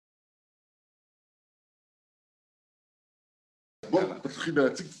בוא, תתחיל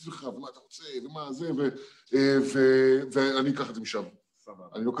להציג את עצמך, ומה אתה רוצה, ומה זה, ואני אקח את זה משם.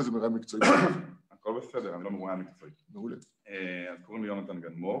 אני לא כזה מראה מקצועי. הכל בסדר, אני לא מראה מקצועי. מעולה. אז קוראים לי יונתן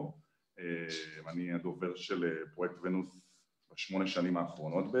גן-מור, אני הדובר של פרויקט ונוס ב8 שנים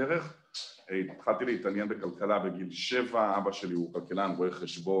האחרונות בערך. התחלתי להתעניין בכלכלה בגיל 7, אבא שלי הוא כלכלן, רואה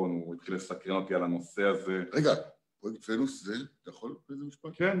חשבון, הוא התחיל לסקרן אותי על הנושא הזה. רגע, פרויקט ונוס זה, אתה יכול באיזה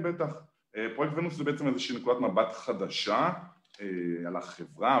משפט? כן, בטח. פרויקט ונוס זה בעצם איזושהי נקודת מבט חדשה על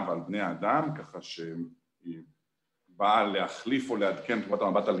החברה ועל בני האדם, ככה שהיא באה להחליף או לעדכן נקודת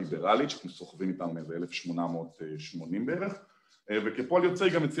המבט הליברלית, שאנחנו סוחבים איתם מאיזה 1880 בערך, וכפועל יוצא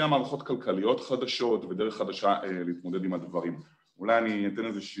היא גם מציעה מערכות כלכליות חדשות ודרך חדשה להתמודד עם הדברים. אולי אני אתן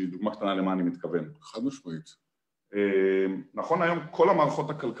איזושהי דוגמה קטנה למה אני מתכוון. חד משמעית. נכון, היום כל המערכות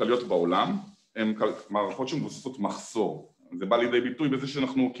הכלכליות בעולם הן מערכות שמבוססות מחסור. זה בא לידי ביטוי בזה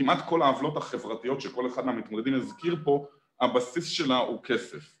שאנחנו, כמעט כל העוולות החברתיות שכל אחד מהמתמודדים הזכיר פה, הבסיס שלה הוא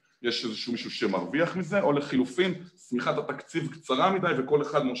כסף. יש איזשהו מישהו שמרוויח מזה, או לחילופין, סמיכת התקציב קצרה מדי וכל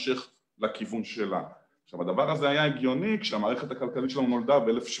אחד מושך לכיוון שלה. עכשיו, הדבר הזה היה הגיוני כשהמערכת הכלכלית שלנו נולדה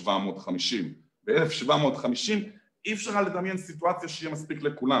ב-1750. ב-1750 אי אפשר לדמיין סיטואציה שיהיה מספיק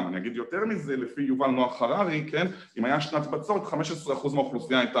לכולם. אני אגיד יותר מזה, לפי יובל נוח הררי, כן? אם היה שנת בצורת, 15%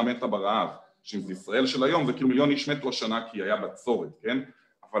 מהאוכלוסייה הייתה מתה ברעב. שאם זה ישראל של היום, זה כאילו מיליון איש מתו השנה כי היה בצורת, כן?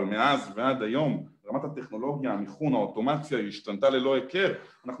 אבל מאז ועד היום, רמת הטכנולוגיה, המיכון, האוטומציה, היא השתנתה ללא היכר.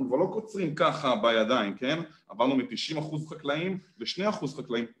 אנחנו כבר לא קוצרים ככה בידיים, כן? עברנו מ-90% חקלאים ל-2%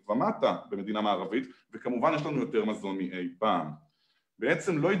 חקלאים ומטה במדינה מערבית, וכמובן יש לנו יותר מזון מאי פעם.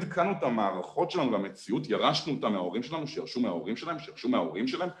 בעצם לא עדכנו את המערכות שלנו למציאות, ירשנו אותה מההורים שלנו, שירשו מההורים שלהם, שירשו מההורים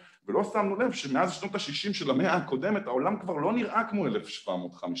שלהם, ולא שמנו לב שמאז שנות ה-60 של המאה הקודמת, העולם כבר לא נראה כמו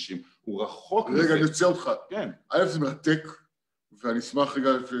 1750, הוא רחוק מזה. רגע, אני אציע אותך. כן. א' זה מרתק, ואני אשמח רגע,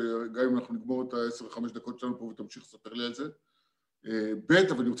 גם אם אנחנו נגמור את ה-10-5 דקות שלנו פה ותמשיך לספר לי על זה. ב',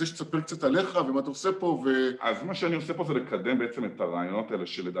 אבל אני רוצה שתספר קצת עליך ומה אתה עושה פה אז מה שאני עושה פה זה לקדם בעצם את הרעיונות האלה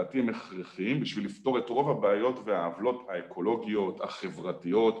שלדעתי הם הכרחיים בשביל לפתור את רוב הבעיות והעוולות האקולוגיות,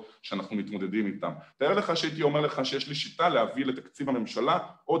 החברתיות שאנחנו מתמודדים איתן. תאר לך שהייתי אומר לך שיש לי שיטה להביא לתקציב הממשלה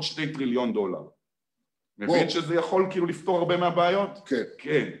עוד 2 טריליון דולר. מבין שזה יכול כאילו לפתור הרבה מהבעיות? כן.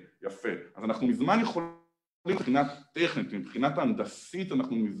 כן, יפה. אז אנחנו מזמן יכולים, מבחינת טכנית, מבחינת הנדסית,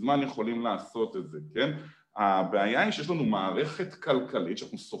 אנחנו מזמן יכולים לעשות את זה, כן? הבעיה היא שיש לנו מערכת כלכלית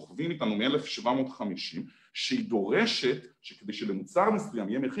שאנחנו סוחבים איתנו מ-1750 שהיא דורשת שכדי שלמוצר מסוים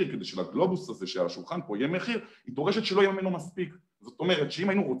יהיה מחיר, כדי שלגלובוס הזה שעל השולחן פה יהיה מחיר, היא דורשת שלא יהיה ממנו מספיק. זאת אומרת שאם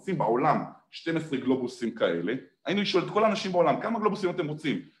היינו רוצים בעולם 12 גלובוסים כאלה, היינו לשאול את כל האנשים בעולם כמה גלובוסים אתם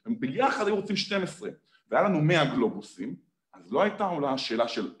רוצים, וביחד היו רוצים 12, והיה לנו 100 גלובוסים, אז לא הייתה עולה השאלה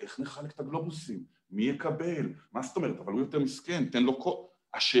של איך נחלק את הגלובוסים, מי יקבל, מה זאת אומרת, אבל הוא יותר מסכן, תן לו כל...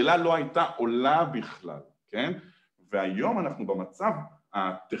 השאלה לא הייתה עולה בכלל. כן? והיום אנחנו במצב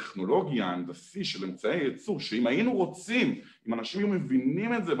הטכנולוגי ההנדסי של אמצעי ייצור, שאם היינו רוצים, אם אנשים היו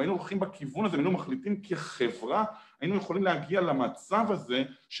מבינים את זה והיינו הולכים בכיוון הזה, והיינו מחליטים כחברה, היינו יכולים להגיע למצב הזה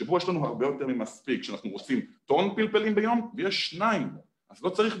שבו יש לנו הרבה יותר ממספיק, שאנחנו רוצים טון פלפלים ביום ויש 2, אז לא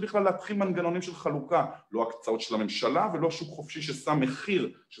צריך בכלל להתחיל מנגנונים של חלוקה, לא הקצאות של הממשלה ולא שוק חופשי ששם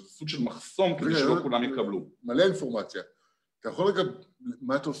מחיר, שזה סוג של מחסום כדי שלא כולם יקבלו. מלא אינפורמציה. אתה יכול רגע,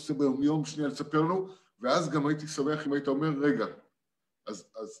 מה אתה עושה ביום יום שנייה לספר לנו? ואז גם הייתי שמח אם היית אומר, רגע,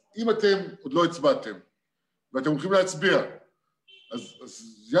 אז אם אתם עוד לא הצבעתם, ואתם הולכים להצביע,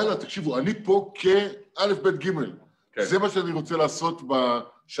 אז יאללה, תקשיבו, אני פה כא' ב' ג', כן. זה מה שאני רוצה לעשות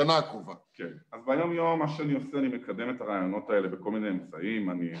בשנה הקרובה. כן, אז ביום יום מה שאני עושה, אני מקדם את הרעיונות האלה בכל מיני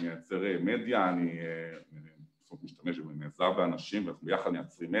אמצעים, אני מייצר מדיה, אני משתמש ונעזר באנשים, ואנחנו ביחד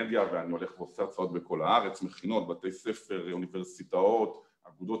מייצרים מדיה, ואני הולך ועושה הרצאות בכל הארץ, מכינות, בתי ספר, אוניברסיטאות,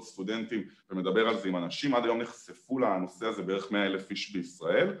 אגודות סטודנטים, ומדבר על זה עם אנשים. עד היום נחשפו לנושא הזה בערך 100,000 איש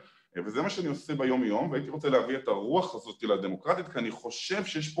בישראל, וזה מה שאני עושה ביום יום, והייתי רוצה להביא את הרוח הזאת לדמוקרטית, כי אני חושב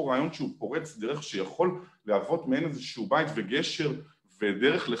שיש פה רעיון שהוא פורץ דרך שיכול להוות מעין איזשהו בית וגשר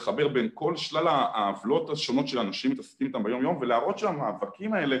ודרך לחבר בין כל שלל העוולות השונות של אנשים מתעסקים איתם ביום יום, ולהראות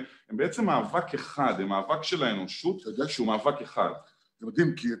שהמאבקים האלה הם בעצם מאבק אחד, הם מאבק של האנושות שהוא מאבק אחד. זה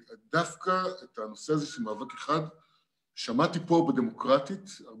מדהים, כי דווקא את הנושא הזה של מאבק אחד, שמעתי פה בדמוקרטית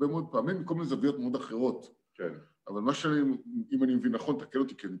הרבה מאוד פעמים מכל מיני זוויות מאוד אחרות. כן. אבל מה שאני, אם אני מבין נכון, תקל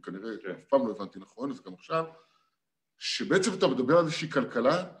אותי, כי אני כנראה אף פעם לא הבנתי נכון, אז גם עכשיו, שבעצם אתה מדבר על איזושהי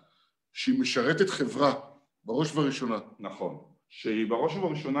כלכלה שהיא משרתת חברה, בראש ובראשונה. נכון. שהיא בראש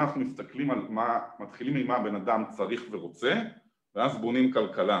ובראשונה אנחנו מסתכלים על מה, מתחילים עם מה בן אדם צריך ורוצה, ואז בונים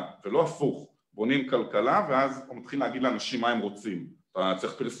כלכלה, ולא הפוך. בונים כלכלה, ואז הוא מתחיל להגיד לאנשים מה הם רוצים. אתה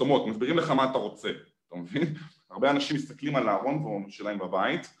צריך פרסומות, מסבירים לך מה אתה רוצה. אתה מבין? הרבה אנשים מסתכלים על הארון שלהם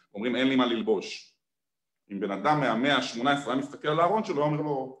בבית, ואומרים אין לי מה ללבוש. אם בן אדם מהמאה ה-18 היה מסתכל על הארון שלו, הוא אומר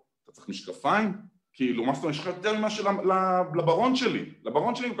לו, אתה צריך משקפיים? כאילו, מה זאת אומרת, יש לך יותר ממה לברון שלי,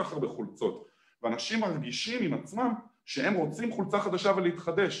 לברון שלי כל כך הרבה חולצות. ואנשים מרגישים עם עצמם שהם רוצים חולצה חדשה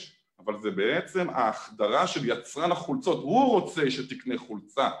ולהתחדש, אבל זה בעצם ההחדרה של יצרן החולצות, הוא רוצה שתקנה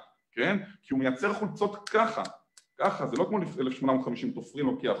חולצה, כן? כי הוא מייצר חולצות ככה, זה לא כמו 1850 תופרים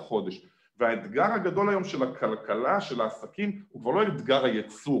לוקח חודש. והאתגר הגדול היום של הכלכלה, של העסקים, הוא כבר לא אתגר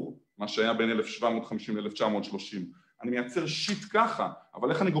הייצור, מה שהיה בין 1750 ל-1930. אני מייצר שיט ככה, אבל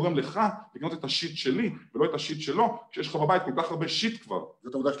איך אני גורם לך לקנות את השיט שלי ולא את השיט שלו, כשיש לך בבית כל כך הרבה שיט כבר.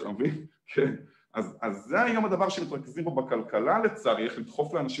 זאת העובדה שאתה מבין? כן. אז זה היום הדבר שמתרכזים בו בכלכלה לצערי, איך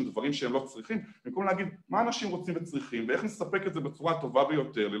לדחוף לאנשים דברים שהם לא צריכים, במקום להגיד מה אנשים רוצים וצריכים, ואיך נספק את זה בצורה הטובה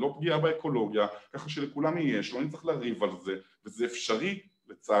ביותר, ללא פגיעה באקולוגיה, ככה שלכולם יהיה, שלא נצטרך לריב על זה, וזה אפשרי,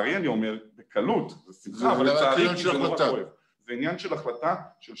 לצערי אני אומר, בקלות, זה שמחה, אבל לצערי זה נורא כואב. זה עניין של החלטה,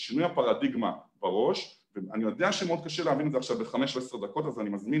 של שינוי הפרדיגמה בראש, ואני יודע שמאוד קשה להבין את זה עכשיו ב5-10 דקות, אז אני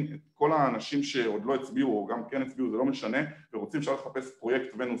מזמין את כל האנשים שעוד לא הצביעו, או גם כן הצביעו, זה לא משנה, ורוצים אפשר לחפש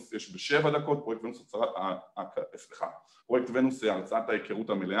פרויקט ונוס, יש ב7 דקות, פרויקט ונוס הרצאת ההיכרות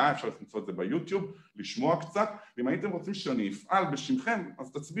המלאה, אפשר למצוא את זה ביוטיוב, לשמוע קצת, ואם הייתם רוצים שאני אפעל בשמכם,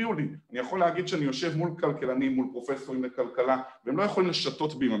 אז תצביעו לי. אני יכול להגיד שאני יושב מול כלכלנים, מול פרופסורים לכלכלה, והם לא יכולים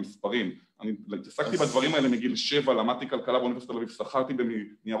לשתות בי עם המספרים. אני התעסקתי בדברים האלה מגיל 7, למדתי כלכלה באוניברסיטת תל אביב, שכרתי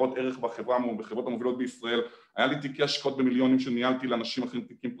בניירות ערך בחברות המובילות בישראל, היה לי תיקי השקעות במיליונים שניהלתי לאנשים אחרים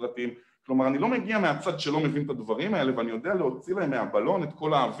תיקים פרטיים, כלומר אני לא מגיע מהצד שלא מבין את הדברים האלה, ואני יודע להוציא להם מהבלון את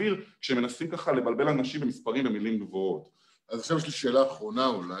כל האוויר, כשמנסים ככה לבלבל אנשים במספרים במילים גבוהות. אז עכשיו יש לי שאלה אחרונה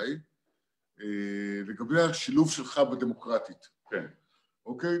אולי, לגבי השילוב שלך בדמוקרטית. כן.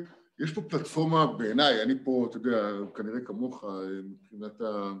 אוקיי? יש פה פלטפורמה בעיניי, אני פה, אתה יודע, כנראה כמוך, מבחינת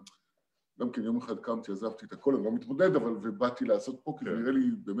גם כן יום אחד קמתי, עזבתי את הכל, אני לא מתמודד, אבל ובאתי לעשות פה, כי זה נראה לי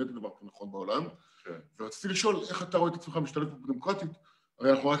באמת הדבר נכון בעולם. ורציתי לשאול, איך אתה רואה את עצמך משתלב פה בדמוקרטית?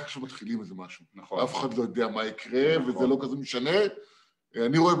 הרי אנחנו רק עכשיו מתחילים איזה משהו. אף אחד לא יודע מה יקרה, וזה לא כזה משנה.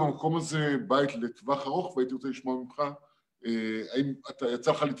 אני רואה במקום הזה בית לטווח ארוך, והייתי רוצה לשמוע ממך, האם אתה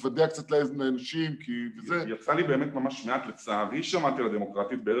יצא לך להתוודע קצת לאנשים, כי וזה... יצא לי באמת ממש מעט, לצערי שמעתי על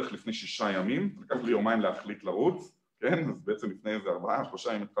הדמוקרטית בערך לפני 6 ימים, לקח לי יומיים להחליט לרוץ, כן, אז בעצם לפני איזה 4-3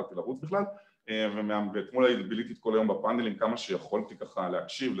 ימים התחלתי לרוץ בכלל, ואתמול ביליתי את כל היום בפאנלים כמה שיכולתי ככה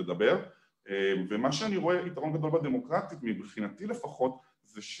להקשיב, לדבר, ומה שאני רואה יתרון גדול בדמוקרטית, מבחינתי לפחות,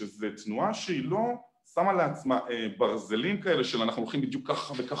 זה שזו תנועה שהיא לא שמה לעצמה ברזלים כאלה של אנחנו הולכים בדיוק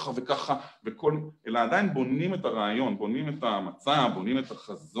ככה וככה וככה וכל, אלא עדיין בונים את הרעיון, בונים את המצע, בונים את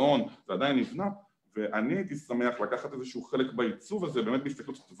החזון, זה עדיין נבנה, ואני הייתי שמח לקחת איזשהו חלק בעיצוב הזה, באמת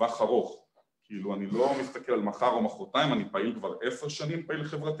בהסתכלות טווח ארוך. כאילו אני לא מסתכל על מחר או מחרתיים, אני פעיל כבר 10 שנים פעיל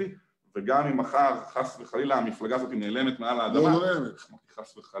חברתי, וגם אם מחר חס וחלילה המפלגה הזאת נעלמת מעל האדמה, לא נעלמת.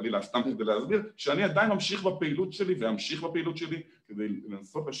 חס וחלילה, סתם כדי להסביר, שאני עדיין ממשיך בפעילות שלי ואמשיך בפעילות שלי כדי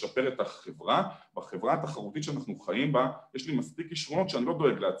לנסות לשפר את החברה. בחברה התחרותית שאנחנו חיים בה, יש לי מספיק כישרונות שאני לא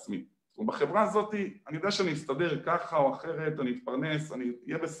דואג לעצמי. ובחברה הזאת אני יודע שאני אסתדר ככה או אחרת, אני אתפרנס, אני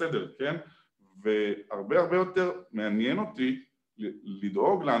אהיה בסדר, כן? והרבה יותר מעניין אותי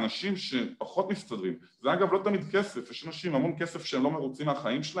לדאוג לאנשים שפחות מסתדרים. זה אגב לא תמיד כסף, יש אנשים המון כסף שהם לא מרוצים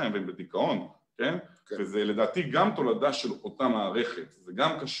מהחיים שלהם והם בדיכאון, כן? וזה לדעתי גם תולדה של אותה מערכת, זה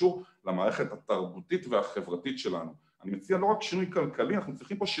גם קשור למערכת התרבותית והחברתית שלנו. אני מציע לא רק שינוי כלכלי, אנחנו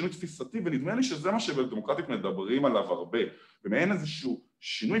צריכים פה שינוי תפיסתי, ונדמה לי שזה מה שבדמוקרטית מדברים עליו הרבה, ומעין איזשהו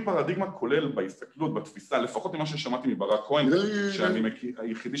שינוי פרדיגמה כולל בהסתכלות, בתפיסה, לפחות ממה ששמעתי מברק כהן,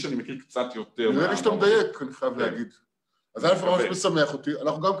 היחידי שאני מכיר קצת יותר. נראה לי שאתה מדייק, אני חייב להגיד. אז אני ממש משמח אותי,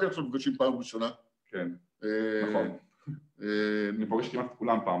 אנחנו גם כן עכשיו מפגשים פעם ראשונה. כן, נכון. אני פוגש כמעט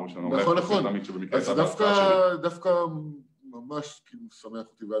כולם פעם ראשונה. נכון. אז דווקא ממש משמח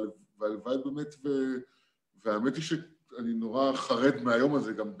אותי, והלוואי באמת, והאמת היא שאני נורא חרד מהיום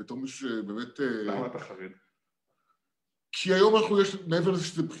הזה, גם בתור מי שבאמת... למה אתה חרד? כי היום אנחנו יש, מעבר לזה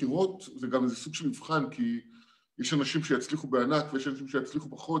שזה בחירות, זה גם איזה סוג של מבחן, כי יש אנשים שיצליחו בענק, ויש אנשים שיצליחו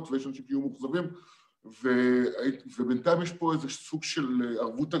פחות, ויש אנשים שיהיו מוחזבים, ובינתיים יש פה איזה סוג של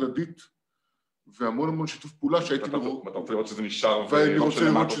ערבות הדדית, והמון שיתוף פעולה שהייתי לראות. ואתה רוצה לראות שזה נשאר, ואני רוצה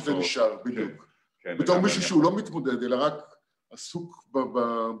לראות שזה נשאר, בדיוק. בתור מישהו שהוא לא מתמודד, אלא רק עסוק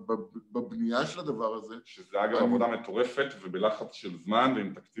בבנייה של הדבר הזה. שזה אגב עבודה מטורפת, ובלחץ של זמן,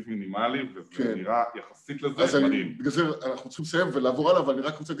 ועם תקציב מינימלי, וזה נראה יחסית לזה מדהים. בגלל זה אנחנו צריכים לסיים ולעבור עליו, אבל אני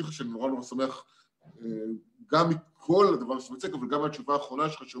רק רוצה להגיד לך שאני נורא שמח, גם מכל הדבר שמצק, אבל גם מהתשובה האחרונה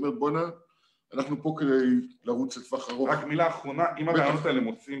שלך, שאומרת בוא'נה, אנחנו פה כדי לרוץ לטווח ארוך. רק מילה אחרונה, אם הרעיונות האלה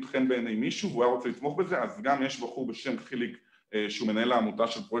מוצאים חן בעיני מישהו, והוא היה רוצה לתמוך בזה, אז גם יש בחור בשם חיליק, שהוא מנהל העמותה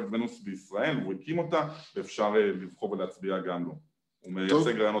של פרויקט ונוס בישראל, הוא הקים אותה, ואפשר לבחור ולהצביע גם לו. הוא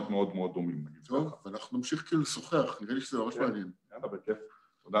מייצג רעיונות מאוד מאוד דומים. טוב, ואנחנו נמשיך כאילו לשוחח, נראה לי שזה ממש מעניין. יאללה, בכיף.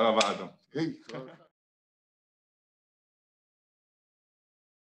 תודה רבה, אדם. היי, תודה רבה.